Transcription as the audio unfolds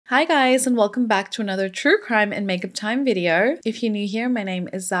Hi guys, and welcome back to another true crime and makeup time video. If you're new here, my name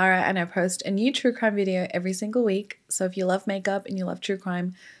is Zara and I post a new true crime video every single week. So if you love makeup and you love true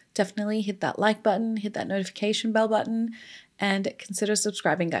crime, definitely hit that like button, hit that notification bell button, and consider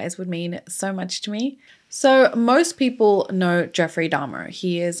subscribing, guys. Would mean so much to me. So most people know Jeffrey Dahmer.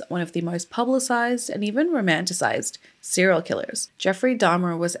 He is one of the most publicized and even romanticized serial killers. Jeffrey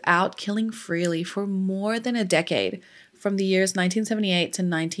Dahmer was out killing freely for more than a decade. From the years 1978 to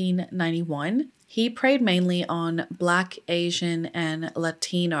 1991, he preyed mainly on Black, Asian, and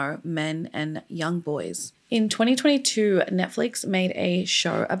Latino men and young boys. In 2022, Netflix made a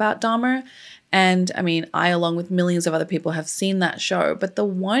show about Dahmer, and I, along with millions of other people, have seen that show, but the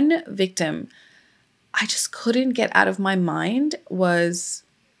one victim I just couldn't get out of my mind was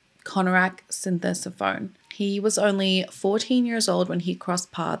Konerak Sinthasomphone. He was only 14 years old when he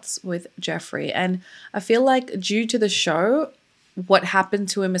crossed paths with Jeffrey, and I feel like due to the show, what happened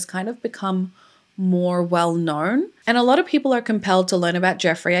to him has kind of become more well known, and a lot of people are compelled to learn about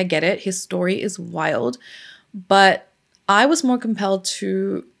Jeffrey. I get it, his story is wild, but I was more compelled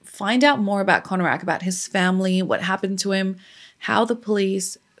to find out more about Konerak, about his family, what happened to him, how the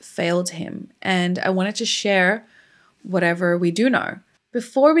police failed him, and I wanted to share whatever we do know.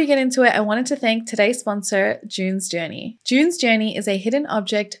 Before we get into it, I wanted to thank today's sponsor, June's Journey. June's Journey is a hidden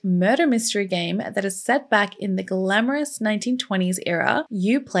object murder mystery game that is set back in the glamorous 1920s era.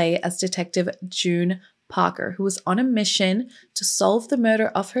 You play as Detective June Parker, who was on a mission to solve the murder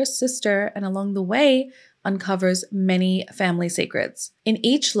of her sister, and along the way, uncovers many family secrets. In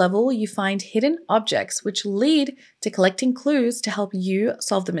each level, you find hidden objects which lead to collecting clues to help you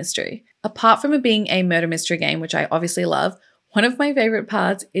solve the mystery. Apart from it being a murder mystery game, which I obviously love, one of my favorite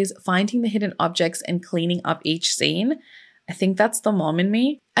parts is finding the hidden objects and cleaning up each scene. I think that's the mom in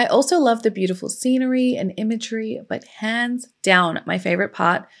me. I also love the beautiful scenery and imagery, but hands down, my favorite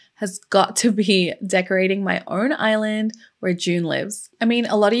part has got to be decorating my own island where June lives. A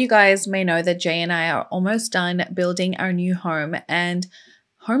lot of you guys may know that Jay and I are almost done building our new home, and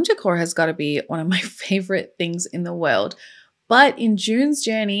home decor has got to be one of my favorite things in the world. But in June's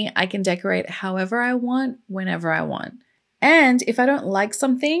Journey, I can decorate however I want, whenever I want. And if I don't like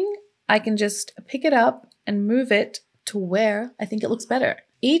something, I can just pick it up and move it to where I think it looks better.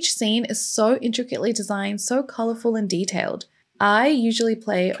 Each scene is so intricately designed, so colorful and detailed. I usually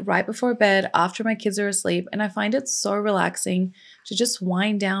play right before bed after my kids are asleep, and I find it so relaxing to just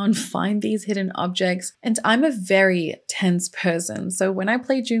wind down, find these hidden objects. And I'm a very tense person, so when I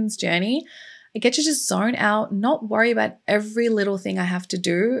play June's Journey, I get to just zone out, not worry about every little thing I have to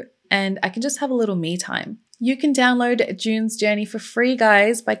do, and I can just have a little me time. You can download June's Journey for free,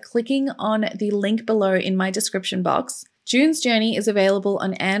 guys, by clicking on the link below in my description box. June's Journey is available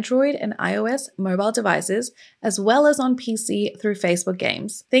on Android and iOS mobile devices, as well as on PC through Facebook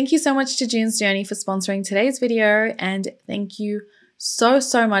Games. Thank you so much to June's Journey for sponsoring today's video, and thank you so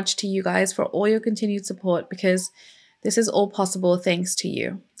much to you guys for all your continued support, because this is all possible thanks to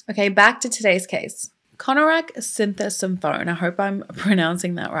you. Okay, back to today's case. Konerak Sinthasomphone, I hope I'm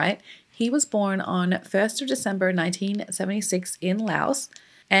pronouncing that right. He was born on 1st of December 1976 in Laos,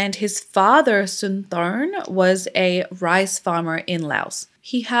 and his father, Sunthorn, was a rice farmer in Laos.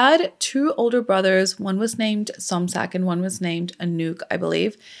 He had two older brothers. One was named Somsak and one was named Anouk, I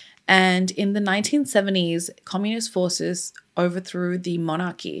believe. And in the 1970s, communist forces overthrew the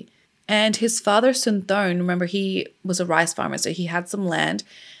monarchy. And his father, Sunthorn, remember, he was a rice farmer, so he had some land.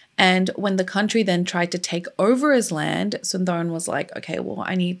 And when the country then tried to take over his land, Sunthorn was like, okay, well,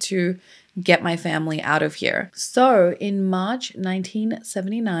 I need to get my family out of here. So in March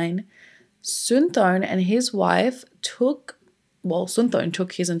 1979, Sunthorn and his wife Sunthorn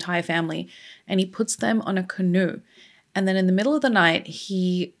took his entire family and he puts them on a canoe. And then in the middle of the night,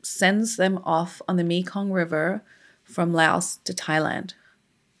 he sends them off on the Mekong River from Laos to Thailand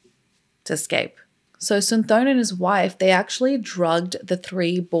to escape. So Sunthorn and his wife, they actually drugged the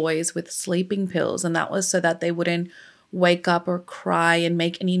three boys with sleeping pills, and that was so that they wouldn't wake up or cry and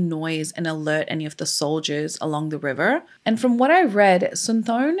make any noise and alert any of the soldiers along the river. And from what I read,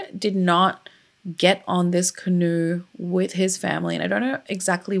 Sunthorn did not get on this canoe with his family, and I don't know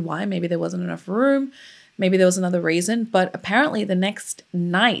exactly why. Maybe there wasn't enough room, maybe there was another reason, but apparently the next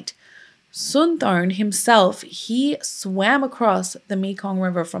night, Sunthorn himself, he swam across the Mekong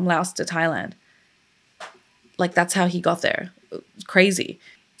River from Laos to Thailand. Like, that's how he got there. Crazy.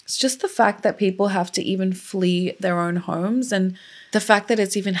 It's just the fact that people have to even flee their own homes, and the fact that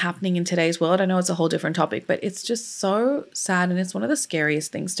it's even happening in today's world. I know it's a whole different topic, but it's just so sad, and it's one of the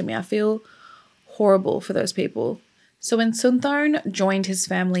scariest things to me. I feel horrible for those people. So when Sunthorn joined his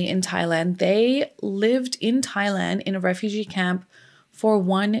family in Thailand, they lived in Thailand in a refugee camp for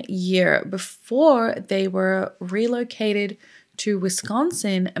 1 year before they were relocated to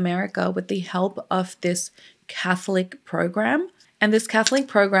Wisconsin, America, with the help of this Catholic program. And this Catholic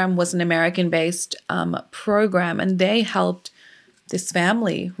program was an American-based program, and they helped this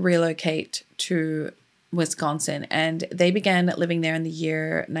family relocate to Wisconsin, and they began living there in the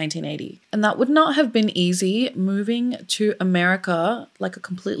year 1980. And that would not have been easy moving to America, like a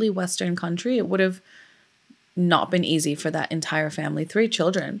completely Western country. It would have not been easy for that entire family, 3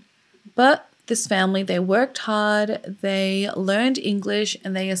 children. But this family, they worked hard, they learned English,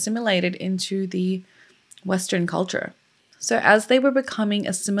 and they assimilated into the Western culture. So as they were becoming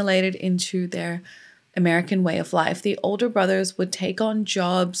assimilated into their American way of life, the older brothers would take on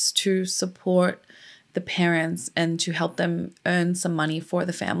jobs to support the parents and to help them earn some money for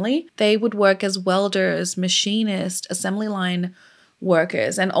the family. They would work as welders, machinists, assembly line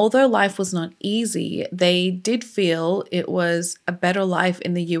workers. And although life was not easy, they did feel it was a better life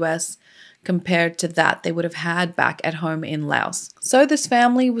in the US compared to that they would have had back at home in Laos. So this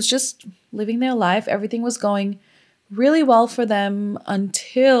family was just living their life. Everything was going really well for them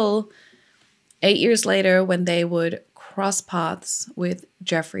until 8 years later when they would cross paths with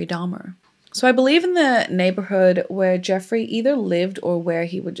Jeffrey Dahmer. So I believe in the neighborhood where Jeffrey either lived or where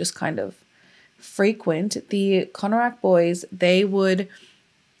he would just kind of frequent, the Konerak boys, they would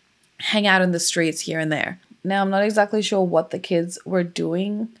hang out in the streets here and there. Now, I'm not exactly sure what the kids were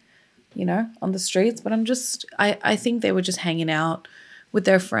doing, you know, on the streets, but I think they were just hanging out with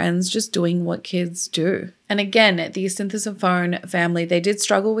their friends, just doing what kids do. And again, the Sinthasomphone family, they did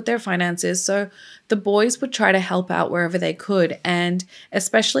struggle with their finances, so the boys would try to help out wherever they could. And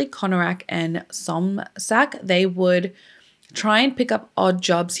especially Konerak and Somsak, they would try and pick up odd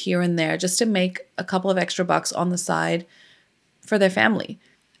jobs here and there just to make a couple of extra bucks on the side for their family.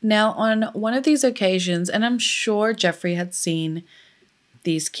 Now, on one of these occasions, and I'm sure Jeffrey had seen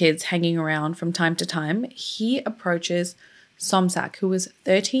these kids hanging around from time to time, he approaches Somsak, who was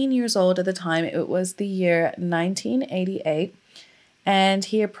 13 years old at the time. It was the year 1988. And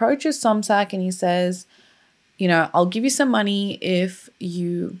he approaches Somsak and he says, you know, I'll give you some money if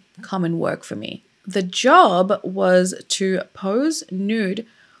you come and work for me. The job was to pose nude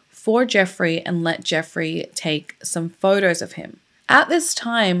for Jeffrey and let Jeffrey take some photos of him. At this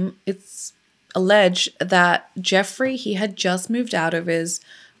time, it's alleged that Jeffrey, he had just moved out of his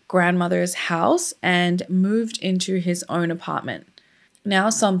grandmother's house and moved into his own apartment. Now,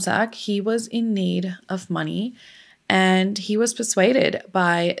 Somsak, he was in need of money, and he was persuaded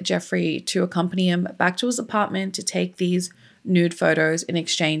by Jeffrey to accompany him back to his apartment to take these nude photos in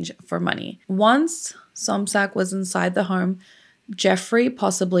exchange for money. Once Somsak was inside the home, Jeffrey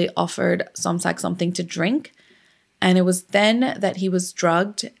possibly offered Somsak something to drink, and it was then that he was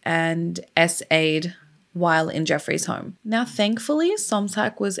drugged and SA'd while in Jeffrey's home. Now, thankfully,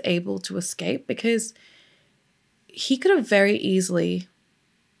 Somsak was able to escape because he could have very easily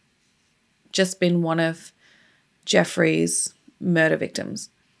just been one of Jeffrey's murder victims.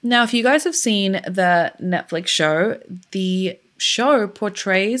 Now, if you guys have seen the Netflix show, the show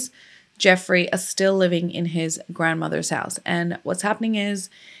portrays Jeffrey as still living in his grandmother's house. And what's happening is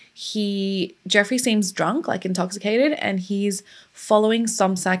Jeffrey seems drunk, like intoxicated, and he's following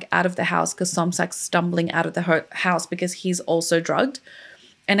Somsak out of the house because Somsak's stumbling out of the house because he's also drugged.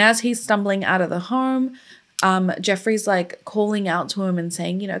 And as he's stumbling out of the home, Jeffrey's like calling out to him and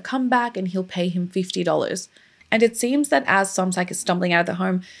saying, you know, come back and he'll pay him $50. And it seems that as Somsak is stumbling out of the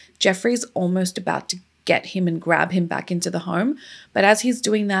home, Jeffrey's almost about to get him and grab him back into the home. But as he's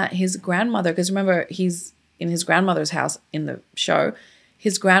doing that, his grandmother, because remember, he's in his grandmother's house in the show,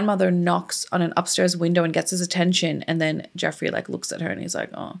 his grandmother knocks on an upstairs window and gets his attention. And then Jeffrey like looks at her and he's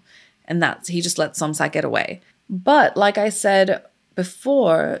like, oh, and he just lets Somsak get away. But like I said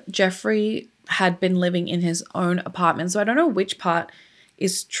before, Jeffrey had been living in his own apartment. So I don't know which part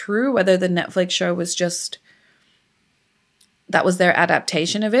is true, whether the Netflix show was just, that was their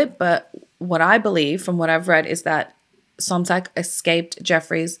adaptation of it. But what I believe from what I've read is that Somsak escaped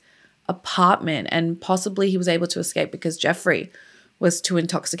Jeffrey's apartment, and possibly he was able to escape because Jeffrey was too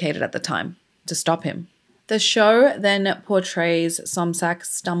intoxicated at the time to stop him. The show then portrays Somsak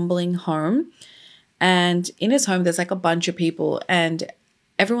stumbling home, and in his home there's like a bunch of people and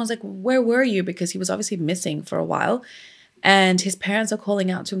everyone's like, where were you? Because he was obviously missing for a while, and his parents are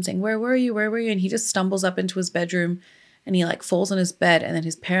calling out to him saying, where were you? Where were you? And he just stumbles up into his bedroom and he like falls on his bed, and then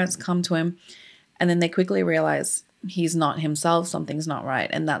his parents come to him and then they quickly realize he's not himself, something's not right.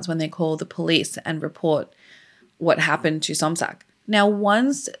 And that's when they call the police and report what happened to Somsak. Now,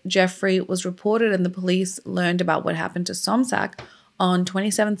 once Jeffrey was reported and the police learned about what happened to Somsak, on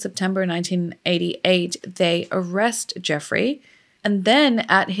 27th September 1988, they arrest Jeffrey And then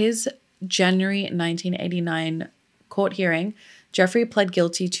at his January 1989 court hearing, Jeffrey pled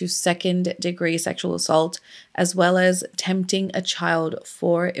guilty to second-degree sexual assault as well as tempting a child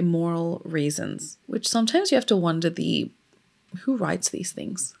for immoral reasons, which sometimes you have to wonder who writes these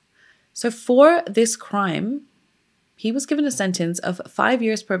things. So for this crime, he was given a sentence of 5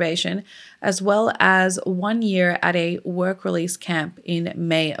 years probation as well as 1 year at a work release camp in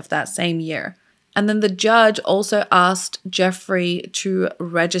May of that same year. And then the judge also asked Jeffrey to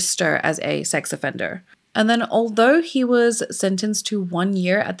register as a sex offender. And then although he was sentenced to 1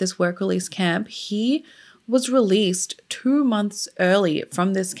 year at this work release camp, he was released 2 months early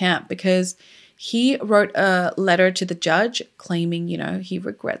from this camp because he wrote a letter to the judge claiming, he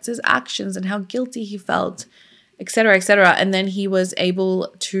regrets his actions and how guilty he felt, etc., etc. And then he was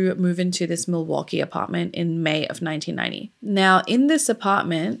able to move into this Milwaukee apartment in May of 1990. Now, in this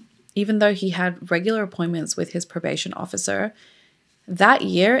apartment, even though he had regular appointments with his probation officer, that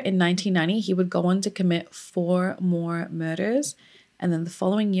year in 1990, he would go on to commit 4 more murders. And then the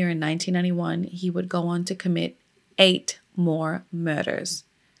following year in 1991, he would go on to commit 8 more murders.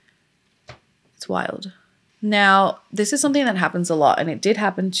 It's wild. Now, this is something that happens a lot, and it did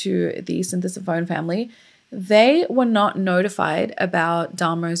happen to the Sinthasomphone family. They were not notified about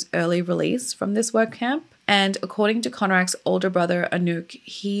Dahmer's early release from this work camp. And according to Konerak's older brother, Anouk,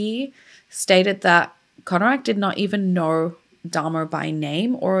 he stated that Konerak did not even know Dahmer by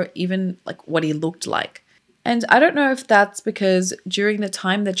name or even what he looked like. And I don't know if that's because during the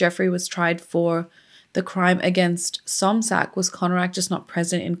time that Jeffrey was tried for the crime against Somsack, was Konerak just not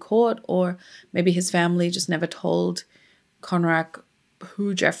present in court, or maybe his family just never told Konerak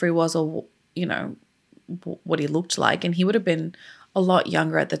who Jeffrey was or, what he looked like. And he would have been a lot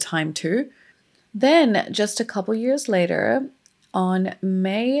younger at the time too. Then just a couple years later, on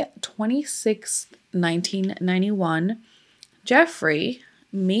May 26, 1991, Jeffrey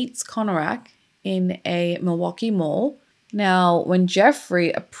meets Konerak in a Milwaukee mall. Now, when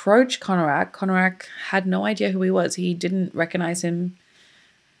Jeffrey approached Konerak had no idea who he was. He didn't recognize him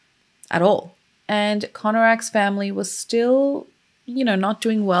at all. And Konerak's family was still, not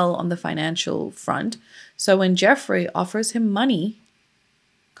doing well on the financial front. So when Jeffrey offers him money,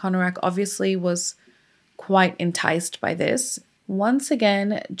 Konerak obviously was quite enticed by this. Once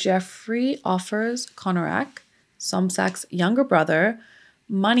again, Jeffrey offers Konerak, Somsack's younger brother,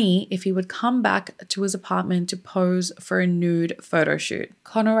 money if he would come back to his apartment to pose for a nude photo shoot.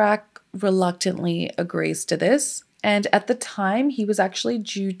 Konerak reluctantly agrees to this. And at the time, he was actually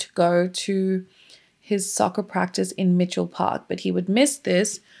due to go to his soccer practice in Mitchell Park, but he would miss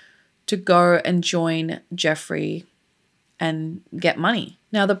this to go and join Jeffrey and get money.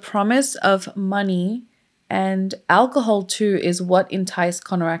 Now, the promise of money and alcohol too is what enticed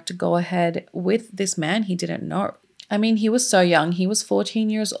Konerak to go ahead with this man he didn't know. I mean, he was so young. He was 14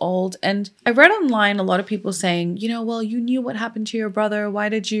 years old. And I read online a lot of people saying, well, you knew what happened to your brother. Why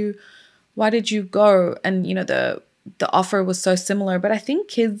did you go? And, the offer was so similar. But I think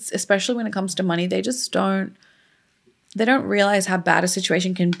kids, especially when it comes to money, they don't realize how bad a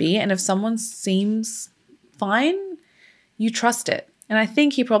situation can be. And if someone seems fine, you trust it. And I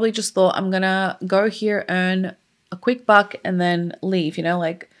think he probably just thought, I'm going to go here, earn a quick buck and then leave,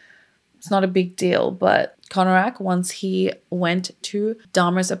 it's not a big deal. But Konerak, once he went to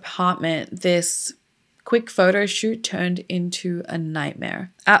Dahmer's apartment, this quick photo shoot turned into a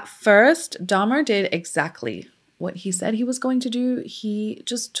nightmare. At first, Dahmer did exactly what he said he was going to do. He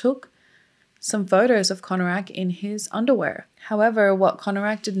just took some photos of Konerak in his underwear. However, what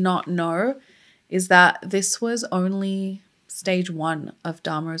Konerak did not know is that this was only stage 1 of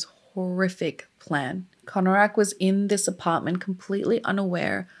Dahmer's horrific plan. Konerak was in this apartment completely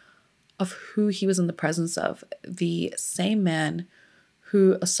unaware of who he was in the presence of, the same man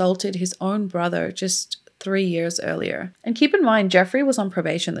who assaulted his own brother just 3 years earlier. And keep in mind, Jeffrey was on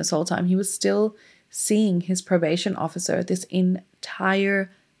probation this whole time. He was still seeing his probation officer this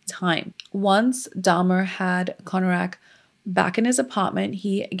entire time. Once Dahmer had Konerak back in his apartment,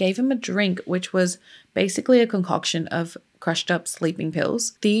 he gave him a drink, which was basically a concoction of crushed up sleeping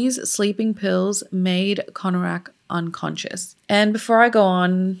pills. These sleeping pills made Konerak unconscious. And before I go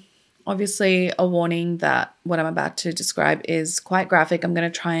on, obviously a warning that what I'm about to describe is quite graphic. I'm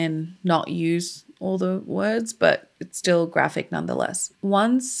going to try and not use all the words, but it's still graphic nonetheless.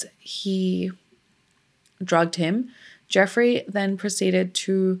 Once he drugged him, Jeffrey then proceeded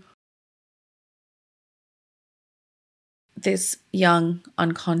to this young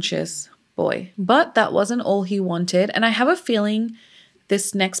unconscious boy. But that wasn't all he wanted. And I have a feeling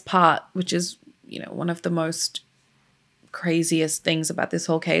this next part, which is, one of the most craziest things about this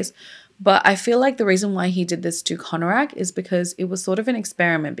whole case, But I feel like the reason why he did this to Konerak is because it was sort of an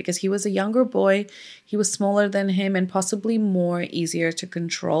experiment, because he was a younger boy, he was smaller than him and possibly more easier to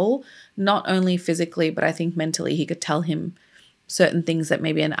control, not only physically, but I think mentally. He could tell him certain things that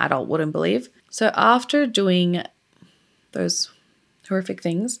maybe an adult wouldn't believe. So after doing those horrific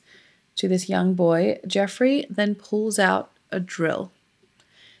things to this young boy, Jeffrey then pulls out a drill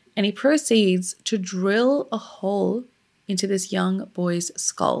and he proceeds to drill a hole into this young boy's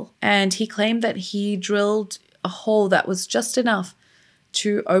skull. And he claimed that he drilled a hole that was just enough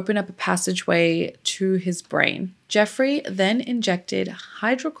to open up a passageway to his brain. Jeffrey then injected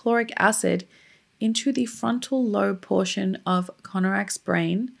hydrochloric acid into the frontal lobe portion of Konerak's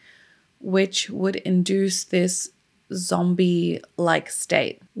brain, which would induce this zombie-like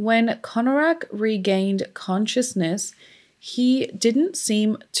state. When Konerak regained consciousness, he didn't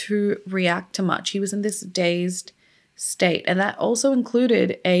seem to react to much. He was in this dazed state, and that also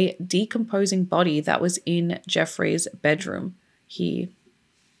included a decomposing body that was in Jeffrey's bedroom. He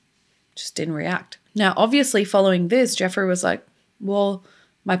just didn't react. Now, obviously, following this, Jeffrey was like, well,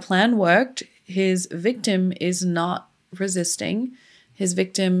 my plan worked. His victim is not resisting. His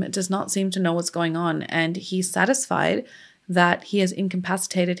victim does not seem to know what's going on, and he's satisfied that he has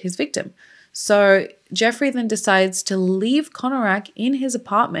incapacitated his victim. So Jeffrey then decides to leave Konerak in his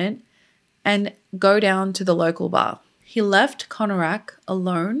apartment and go down to the local bar. He left Konerak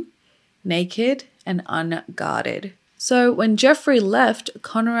alone, naked, and unguarded. So when Jeffrey left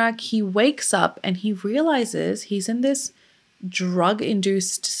Konerak, he wakes up and he realizes he's in this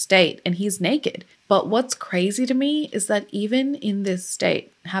drug-induced state and he's naked. But what's crazy to me is that even in this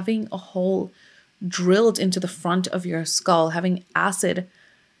state, having a hole drilled into the front of your skull, having acid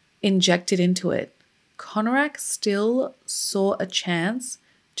injected into it, Konerak still saw a chance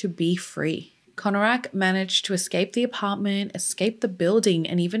to be free. Konerak managed to escape the apartment, escape the building,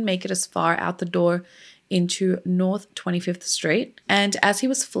 and even make it as far out the door into North 25th Street. And as he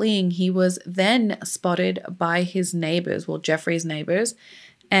was fleeing, he was then spotted by his neighbors, well, Jeffrey's neighbors,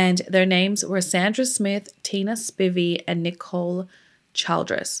 and their names were Sandra Smith, Tina Spivey, and Nicole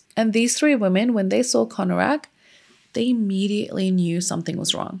Childress. And these three women, when they saw Konerak, they immediately knew something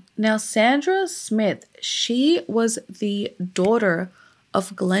was wrong. Now, Sandra Smith, she was the daughter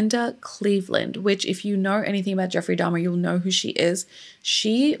of Glenda Cleveland, which if you know anything about Jeffrey Dahmer, you'll know who she is.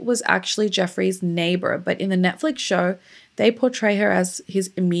 She was actually Jeffrey's neighbor, but in the Netflix show, they portray her as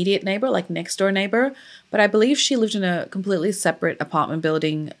his immediate neighbor, like next door neighbor. But I believe she lived in a completely separate apartment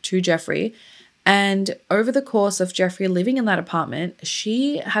building to Jeffrey. And over the course of Jeffrey living in that apartment,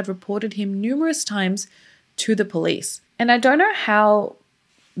 she had reported him numerous times to the police. And I don't know how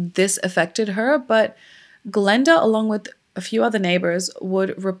this affected her, but Glenda, along with a few other neighbors,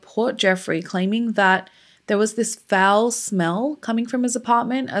 would report Jeffrey, claiming that there was this foul smell coming from his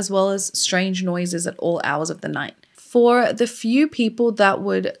apartment, as well as strange noises at all hours of the night. For the few people that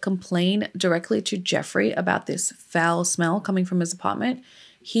would complain directly to Jeffrey about this foul smell coming from his apartment,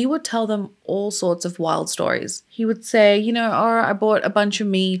 he would tell them all sorts of wild stories. He would say, oh, I bought a bunch of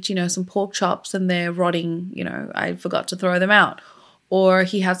meat, some pork chops and they're rotting, I forgot to throw them out. Or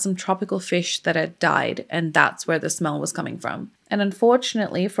he had some tropical fish that had died and that's where the smell was coming from. And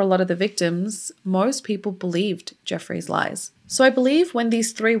unfortunately for a lot of the victims, most people believed Jeffrey's lies. So I believe when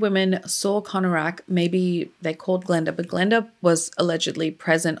these three women saw Konerak, maybe they called Glenda, but Glenda was allegedly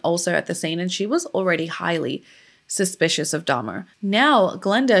present also at the scene and she was already highly suspicious of Dahmer. Now,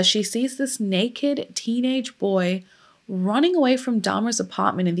 Glenda, she sees this naked teenage boy running away from Dahmer's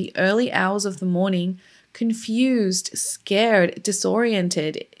apartment in the early hours of the morning, confused, scared,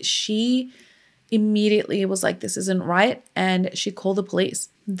 disoriented. She immediately was like, this isn't right, and she called the police.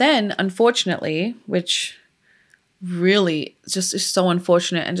 Then, unfortunately, which really just is so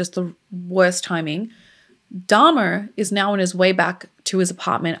unfortunate and just the worst timing, Dahmer is now on his way back to his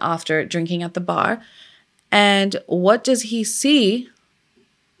apartment after drinking at the bar. And what does he see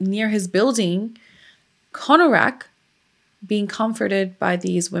near his building? Konerak being comforted by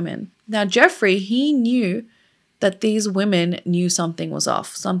these women. Now, Jeffrey, he knew that these women knew something was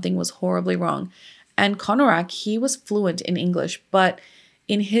off. Something was horribly wrong. And Konerak, he was fluent in English, but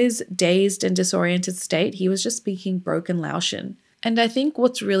in his dazed and disoriented state, he was just speaking broken Laotian. And I think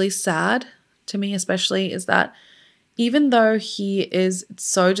what's really sad to me especially is that even though he is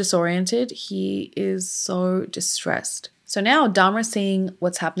so disoriented, he is so distressed. So now Dahmer, seeing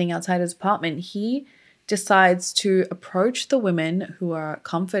what's happening outside his apartment, he decides to approach the women who are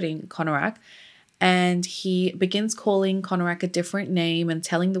comforting Konerak, and he begins calling Konerak a different name and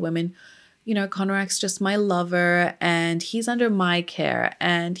telling the women, Konerak's just my lover and he's under my care.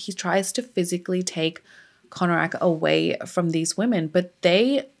 And he tries to physically take Konerak away from these women, but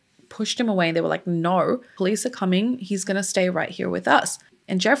they pushed him away. They were like, no, police are coming. He's going to stay right here with us.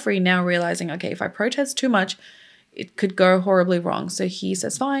 And Jeffrey, now realizing, okay, if I protest too much, it could go horribly wrong. So he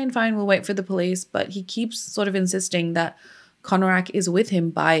says, fine, we'll wait for the police. But he keeps sort of insisting that Konerak is with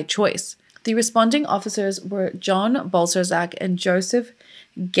him by choice. The responding officers were John Bolserzak and Joseph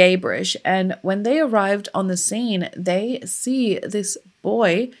Gabrish. And when they arrived on the scene, they see this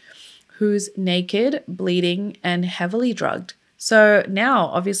boy who's naked, bleeding, and heavily drugged. So now,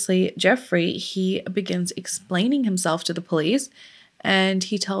 obviously, Jeffrey, he begins explaining himself to the police, and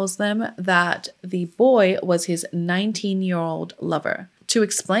he tells them that the boy was his 19-year-old lover. To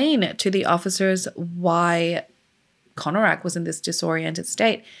explain to the officers why Konerak was in this disoriented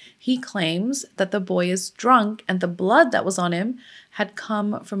state, he claims that the boy is drunk and the blood that was on him had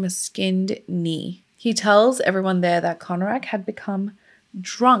come from a skinned knee. He tells everyone there that Konerak had become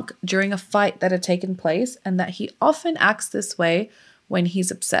drunk during a fight that had taken place and that he often acts this way when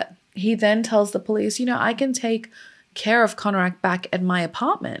he's upset. He then tells the police, I can take care of Konerak back at my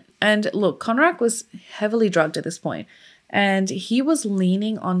apartment. And look, Konerak was heavily drugged at this point, and he was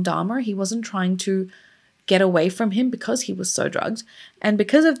leaning on Dahmer. He wasn't trying to get away from him because he was so drugged. And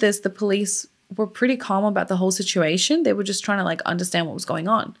because of this, the police were pretty calm about the whole situation. They were just trying to understand what was going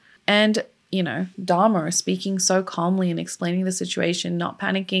on. And Dahmer speaking so calmly and explaining the situation, not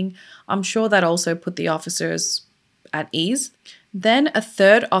panicking, I'm sure that also put the officers at ease. Then a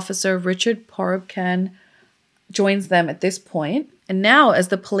third officer, Richard Porobkan, joins them at this point. And now, as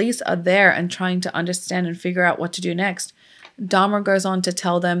the police are there and trying to understand and figure out what to do next, Dahmer goes on to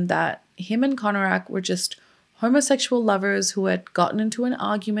tell them that him and Konerak were just homosexual lovers who had gotten into an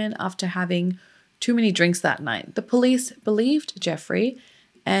argument after having too many drinks that night. The police believed Jeffrey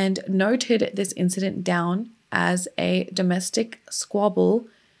and noted this incident down as a domestic squabble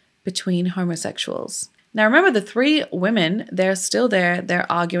between homosexuals. Now remember, the three women, they're still there,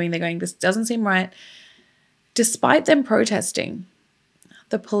 they're arguing, they're going, this doesn't seem right. Despite them protesting,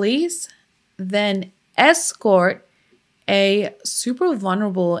 the police then escort a super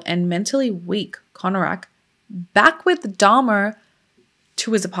vulnerable and mentally weak Konerak back with Dahmer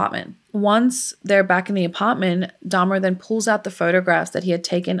to his apartment. Once they're back in the apartment, Dahmer then pulls out the photographs that he had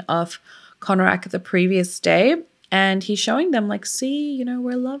taken of Konerak the previous day, and he's showing them see,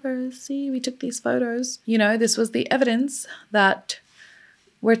 we're lovers. See, we took these photos. This was the evidence that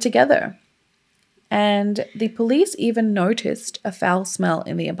we're together. And the police even noticed a foul smell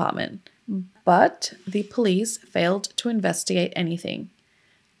in the apartment, but the police failed to investigate anything,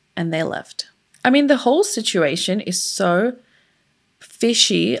 and they left. I mean, the whole situation is so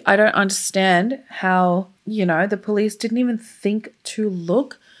fishy. I don't understand how, the police didn't even think to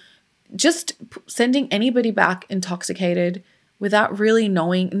look. Just sending anybody back intoxicated without really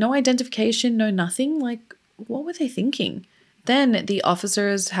knowing, no identification, no nothing. What were they thinking? Then the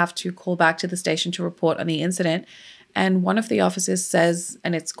officers have to call back to the station to report on the incident. And one of the officers says,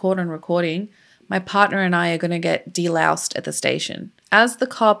 and it's caught on recording, my partner and I are going to get deloused at the station. As the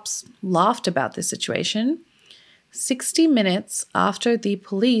cops laughed about this situation, 60 minutes after the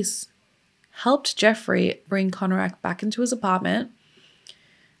police helped Jeffrey bring Konerak back into his apartment,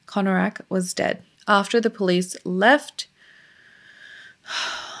 Konerak was dead. After the police left,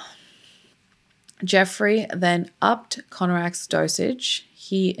 Jeffrey then upped Konerak's dosage.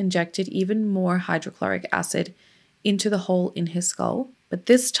 He injected even more hydrochloric acid into the hole in his skull. But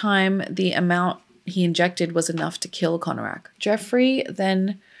this time, the amount he injected was enough to kill Konerak. Jeffrey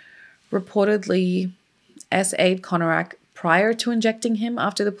then reportedly SA'd Konerak prior to injecting him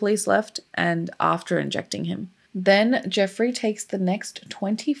after the police left and after injecting him. Then Jeffrey takes the next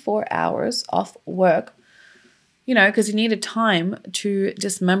 24 hours off work, because he needed time to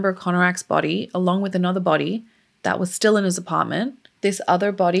dismember Konerak's body along with another body that was still in his apartment. This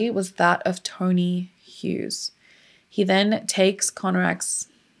other body was that of Tony Hughes. He then takes Konerak's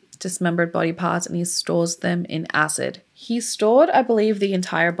dismembered body parts and he stores them in acid. He stored, I believe, the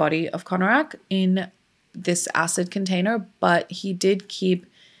entire body of Konerak in this acid container, but he did keep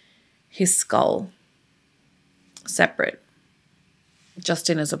his skull separate, just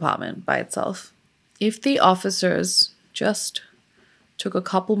in his apartment by itself. If the officers just took a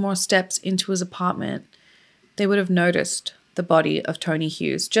couple more steps into his apartment, they would have noticed the body of Tony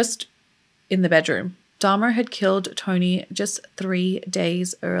Hughes just in the bedroom. Dahmer had killed Tony just 3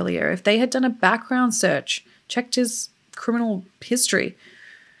 days earlier. If they had done a background search, checked his criminal history,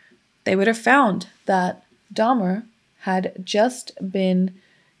 they would have found that Dahmer had just been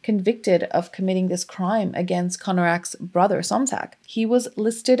convicted of committing this crime against Konerak's brother, Somtak. He was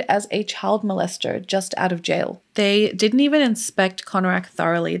listed as a child molester just out of jail. They didn't even inspect Konerak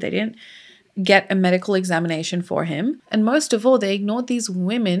thoroughly. They didn't get a medical examination for him. And most of all, they ignored these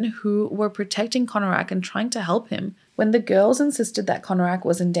women who were protecting Konerak and trying to help him. When the girls insisted that Konerak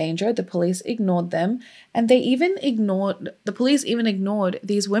was in danger, the police ignored them. And the police even ignored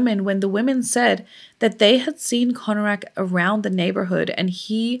these women when the women said that they had seen Konerak around the neighborhood and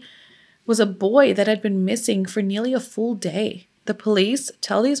he was a boy that had been missing for nearly a full day. The police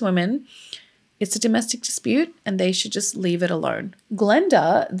tell these women it's a domestic dispute and they should just leave it alone.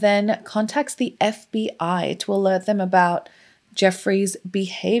 Glenda then contacts the FBI to alert them about Jeffrey's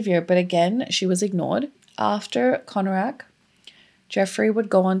behavior, but again, she was ignored. After Konerak, Jeffrey would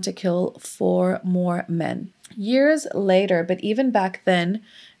go on to kill 4 more men. Years later, but even back then,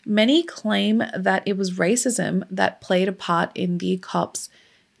 many claim that it was racism that played a part in the cops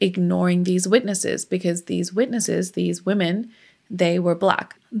ignoring these witnesses, because these witnesses, these women, they were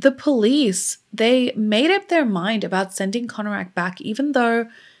Black. The police, they made up their mind about sending Konerak back, even though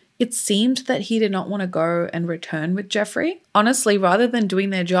it seemed that he did not want to go and return with Jeffrey. Honestly, rather than doing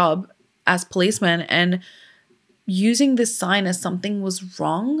their job as policemen and using this sign as something was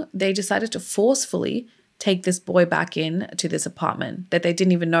wrong, they decided to forcefully take this boy back in to this apartment that they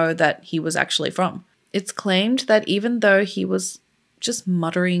didn't even know that he was actually from. It's claimed that even though he was just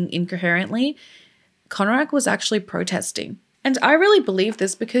muttering incoherently, Konerak was actually protesting. And I really believe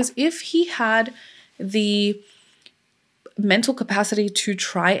this because if he had the mental capacity to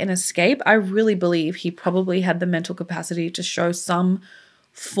try and escape, I really believe he probably had the mental capacity to show some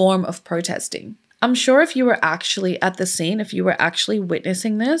form of protesting. I'm sure if you were actually at the scene, if you were actually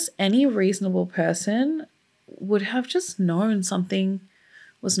witnessing this, any reasonable person would have just known something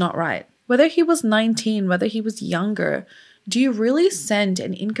was not right. Whether he was 19, whether he was younger, do you really send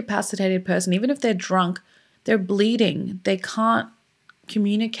an incapacitated person, even if they're drunk, they're bleeding, they can't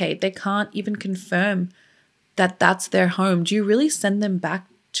communicate, they can't even confirm that that's their home. Do you really send them back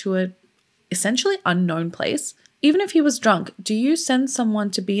to a essentially unknown place? Even if he was drunk, do you send someone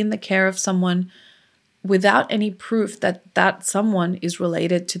to be in the care of someone without any proof that that someone is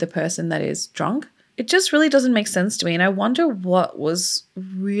related to the person that is drunk? It just really doesn't make sense to me. And I wonder what was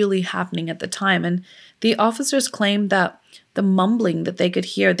really happening at the time. And the officers claimed that the mumbling that they could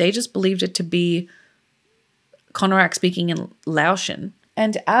hear, they just believed it to be Konerak speaking in Laotian.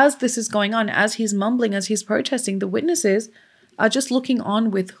 And as this is going on, as he's mumbling, as he's protesting, the witnesses are just looking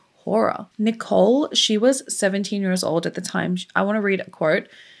on with horror. Nicole, she was 17 years old at the time. I want to read a quote.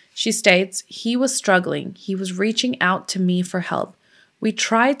 She states, "He was struggling. He was reaching out to me for help. We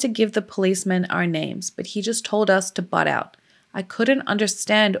tried to give the policemen our names, but he just told us to butt out. I couldn't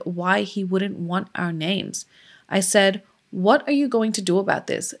understand why he wouldn't want our names. I said, 'What are you going to do about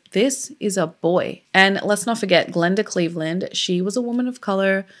this? This is a boy.'" And let's not forget, Glenda Cleveland, she was a woman of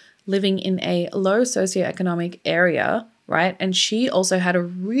color living in a low socioeconomic area, right? And she also had a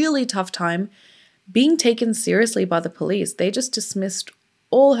really tough time being taken seriously by the police. They just dismissed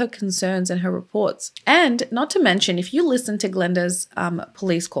all her concerns and her reports. And not to mention, if you listen to Glenda's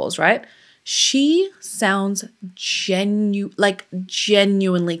police calls, right? She sounds genuinely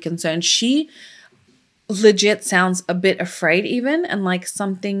concerned. She legit sounds a bit afraid even, and like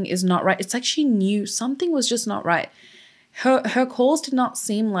something is not right. It's like she knew something was just not right. Her calls did not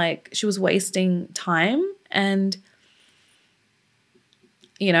seem like she was wasting time, and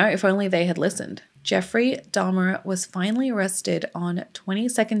you know, if only they had listened. Jeffrey Dahmer was finally arrested on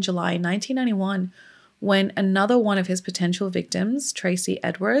 22nd July 1991 when another one of his potential victims, Tracy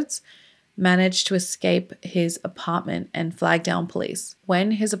Edwards, managed to escape his apartment and flag down police.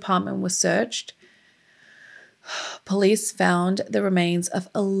 When his apartment was searched, police found the remains of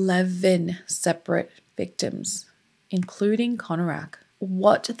 11 separate victims, including Konerak.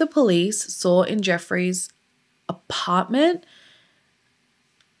 What the police saw in Jeffrey's apartment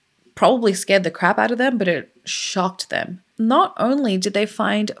probably scared the crap out of them, but it shocked them. Not only did they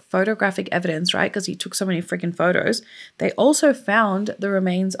find photographic evidence, right, because he took so many freaking photos, they also found the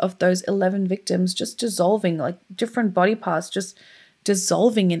remains of those 11 victims just dissolving, like different body parts just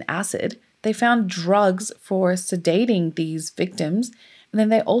dissolving in acid. They found drugs for sedating these victims. And then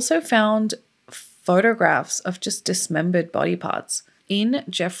they also found photographs of just dismembered body parts. In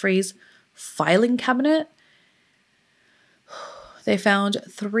Jeffrey's filing cabinet, they found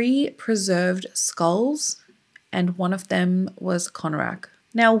 3 preserved skulls, and one of them was Konerak.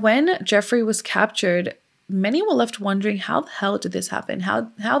 Now, when Jeffrey was captured, many were left wondering, how the hell did this happen?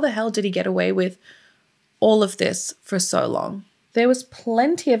 How the hell did he get away with all of this for so long? There was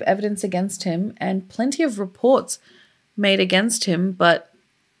plenty of evidence against him and plenty of reports made against him, but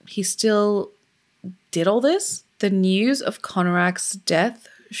he still did all this. The news of Konerak's death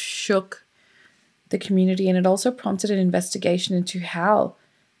shook the community, and it also prompted an investigation into how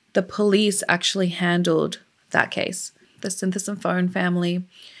the police actually handled that case. The Sinthasomphone family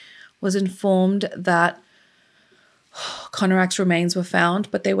was informed that Konerak's remains were found,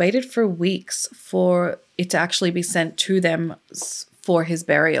 but they waited for weeks for it to actually be sent to them for his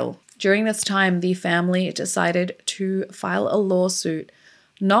burial. During this time, the family decided to file a lawsuit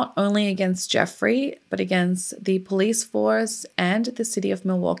not only against Jeffrey, but against the police force and the city of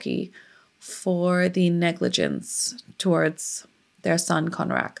Milwaukee for the negligence towards their son,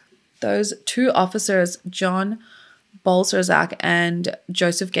 Konerak. Those two officers, John Bolserzak and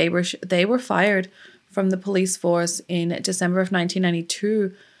Joseph Gabrish, they were fired from the police force in December of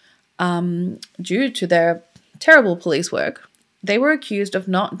 1992 due to their terrible police work. They were accused of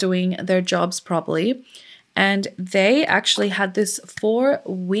not doing their jobs properly, and they actually had this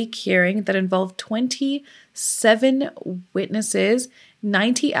 4-week hearing that involved 27 witnesses,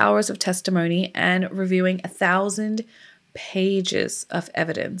 90 hours of testimony, and reviewing 1,000 pages of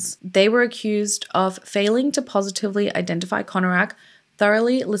evidence. They were accused of failing to positively identify Konerak,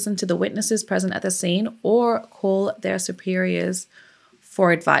 thoroughly listen to the witnesses present at the scene, or call their superiors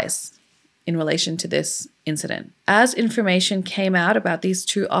for advice in relation to this incident. As information came out about these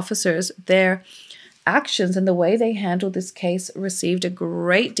two officers, their actions and the way they handled this case received a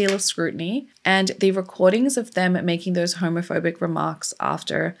great deal of scrutiny, and the recordings of them making those homophobic remarks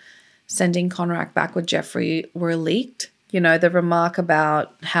after sending Konerak back with Jeffrey were leaked. You know, the remark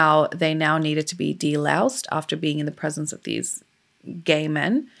about how they now needed to be deloused after being in the presence of these gay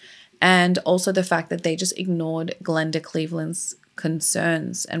men, and also the fact that they just ignored Glenda Cleveland's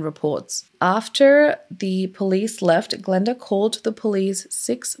concerns and reports. After the police left, Glenda called the police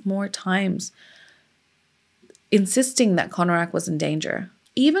 6 more times, insisting that Konerak was in danger.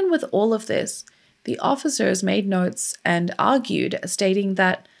 Even with all of this, the officers made notes and argued, stating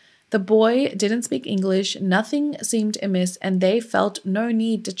that the boy didn't speak English, nothing seemed amiss, and they felt no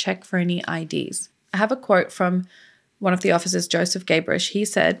need to check for any IDs. I have a quote from one of the officers, Joseph Gabrish. He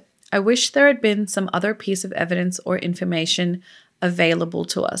said, "I wish there had been some other piece of evidence or information available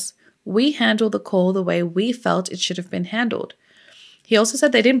to us. We handled the call the way we felt it should have been handled." He also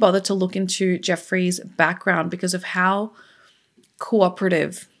said they didn't bother to look into Jeffrey's background because of how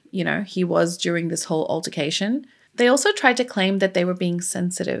cooperative, he was during this whole altercation. They also tried to claim that they were being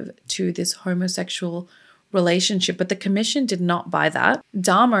sensitive to this homosexual relationship, but the commission did not buy that.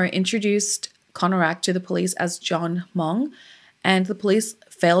 Dahmer introduced Konerak to the police as John Mong, and the police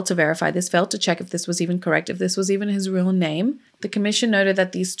failed to verify this, failed to check if this was even correct, if this was even his real name. The commission noted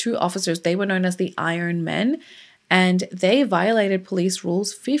that these two officers, they were known as the Iron Men, and they violated police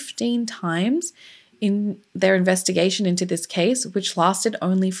rules 15 times in their investigation into this case, which lasted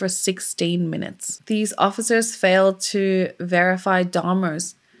only for 16 minutes. These officers failed to verify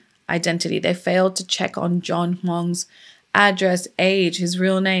Dahmer's identity. They failed to check on John Mong's address, age, his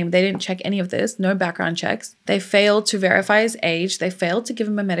real name. They didn't check any of this, no background checks. They failed to verify his age. They failed to give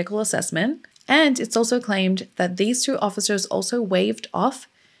him a medical assessment. And it's also claimed that these two officers also waved off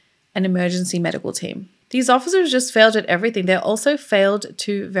an emergency medical team. These officers just failed at everything. They also failed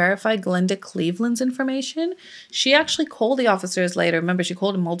to verify Glenda Cleveland's information. She actually called the officers later. Remember, she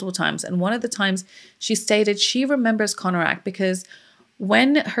called them multiple times. And one of the times she stated she remembers Konerak because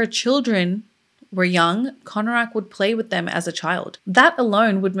when her children were young, Konerak would play with them as a child. That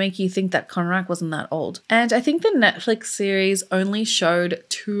alone would make you think that Konerak wasn't that old. And I think the Netflix series only showed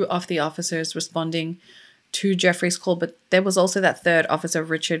 2 of the officers responding to Jeffrey's call, but there was also that third officer,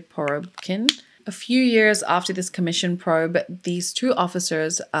 Richard Porobkin. A few years after this commission probe, these 2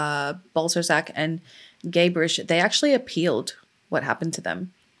 officers, Bolserzak and Gabrish, they actually appealed what happened to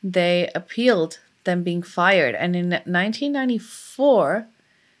them. They appealed them being fired. And in 1994,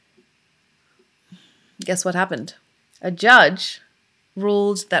 guess what happened? A judge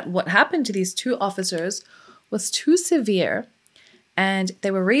ruled that what happened to these 2 officers was too severe, and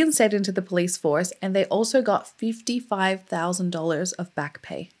they were reinstated into the police force, and they also got $55,000 of back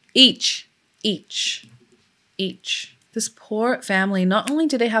pay. Each. This poor family, not only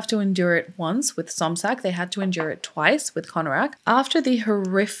did they have to endure it once with Somsak, they had to endure it twice with Konerak. After the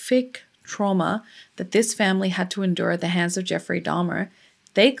horrific trauma that this family had to endure at the hands of Jeffrey Dahmer,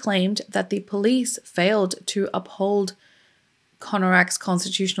 they claimed that the police failed to uphold Konerak's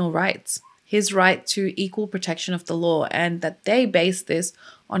constitutional rights, his right to equal protection of the law, and that they based this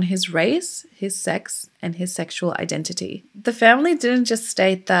on his race, his sex, and his sexual identity. The family didn't just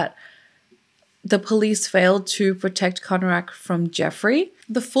state that the police failed to protect Konerak from Jeffrey.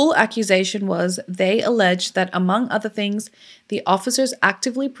 The full accusation was they alleged that, among other things, the officers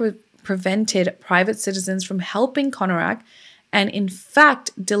actively prevented private citizens from helping Konerak, and in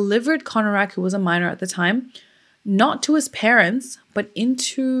fact delivered Konerak, who was a minor at the time, not to his parents, but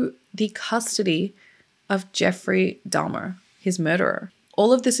into the custody of Jeffrey Dahmer, his murderer.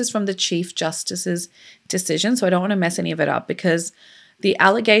 All of this is from the Chief Justice's decision, so I don't want to mess any of it up, because the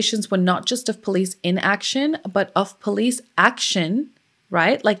allegations were not just of police inaction, but of police action,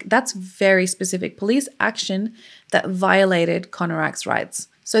 right? Like, that's very specific. Police action that violated Konerak's rights.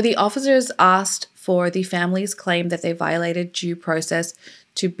 So the officers asked for the family's claim that they violated due process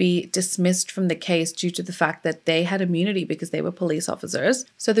to be dismissed from the case due to the fact that they had immunity because they were police officers.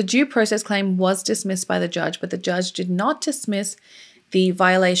 So the due process claim was dismissed by the judge, but the judge did not dismiss the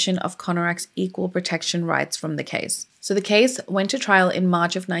violation of Konerak's equal protection rights from the case. So the case went to trial in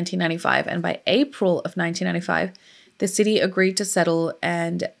March of 1995, and by April of 1995, the city agreed to settle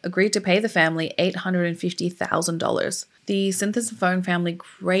and agreed to pay the family $850,000. The Sinthasomphone family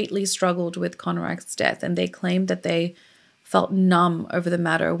greatly struggled with Konerak's death, and they claimed that they felt numb over the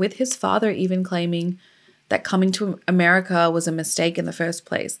matter, with his father even claiming that coming to America was a mistake in the first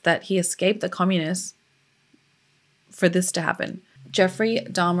place, that he escaped the communists for this to happen. Jeffrey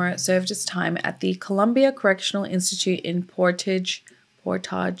Dahmer served his time at the Columbia Correctional Institute in Portage,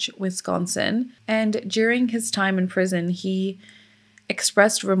 Wisconsin, and during his time in prison, he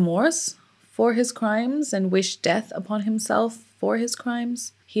expressed remorse for his crimes and wished death upon himself for his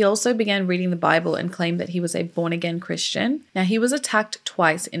crimes. He also began reading the Bible and claimed that he was a born-again Christian. Now, he was attacked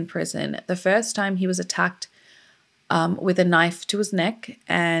twice in prison. The first time he was attacked with a knife to his neck,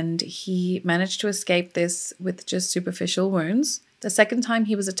 and he managed to escape this with just superficial wounds. The second time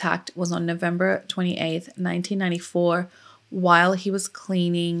he was attacked was on November 28th, 1994, while he was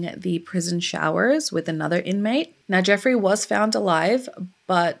cleaning the prison showers with another inmate. Now, Jeffrey was found alive,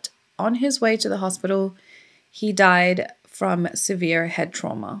 but on his way to the hospital, he died from severe head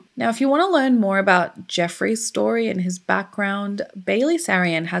trauma. Now, if you want to learn more about Jeffrey's story and his background, Bailey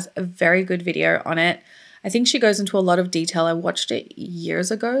Sarian has a very good video on it. I think she goes into a lot of detail. I watched it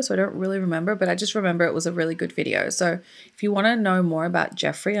years ago, so I don't really remember, but I just remember it was a really good video. So if you want to know more about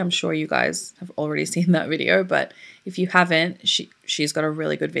Jeffrey, I'm sure you guys have already seen that video, but if you haven't, she's got a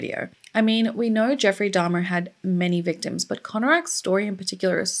really good video. I mean, we know Jeffrey Dahmer had many victims, but Konerak's story in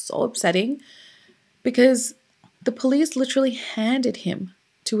particular is so upsetting because the police literally handed him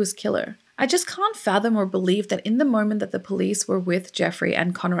to his killer. I just can't fathom or believe that in the moment that the police were with Jeffrey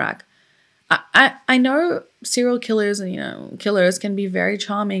and Konerak, I know serial killers and, killers can be very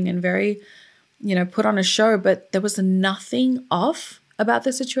charming and very, put on a show, but there was nothing off about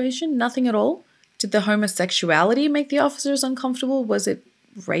the situation, nothing at all. Did the homosexuality make the officers uncomfortable? Was it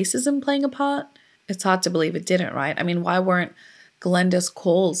racism playing a part? It's hard to believe it didn't, right? I mean, why weren't Glenda's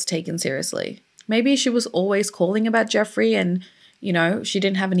calls taken seriously? Maybe she was always calling about Jeffrey and, she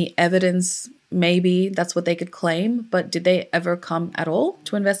didn't have any evidence. Maybe that's what they could claim, but did they ever come at all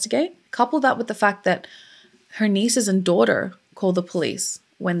to investigate? Couple that with the fact that her nieces and daughter called the police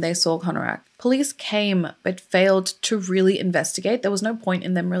when they saw Konerak. Police came but failed to really investigate. There was no point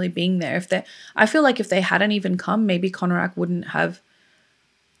in them really being there. I feel like if they hadn't even come, maybe Konerak wouldn't have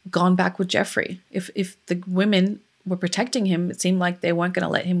gone back with Jeffrey. If the women were protecting him, it seemed like they weren't going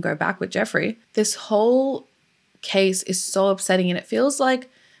to let him go back with Jeffrey. This whole case is so upsetting, and it feels like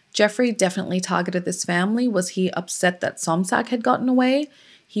Jeffrey definitely targeted this family. Was he upset that Somsak had gotten away?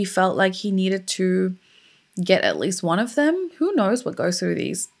 He felt like he needed to get at least one of them. Who knows what goes through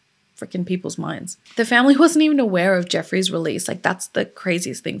these freaking people's minds. The family wasn't even aware of Jeffrey's release. Like, that's the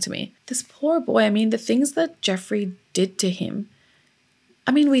craziest thing to me. This poor boy, I mean, the things that Jeffrey did to him.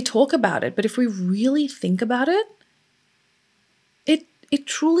 I mean, we talk about it, but if we really think about it, it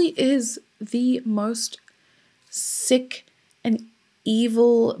truly is the most sick and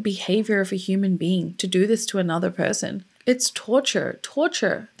evil behavior of a human being to do this to another person. It's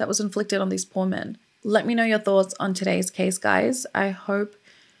torture that was inflicted on these poor men. Let me know your thoughts on today's case, guys. I hope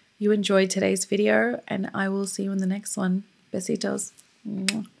you enjoyed today's video, and I will see you in the next one. Besitos.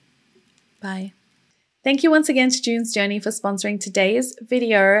 Bye. Thank you once again to June's Journey for sponsoring today's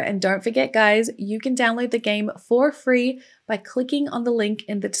video. And don't forget, guys, you can download the game for free by clicking on the link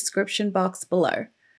in the description box below.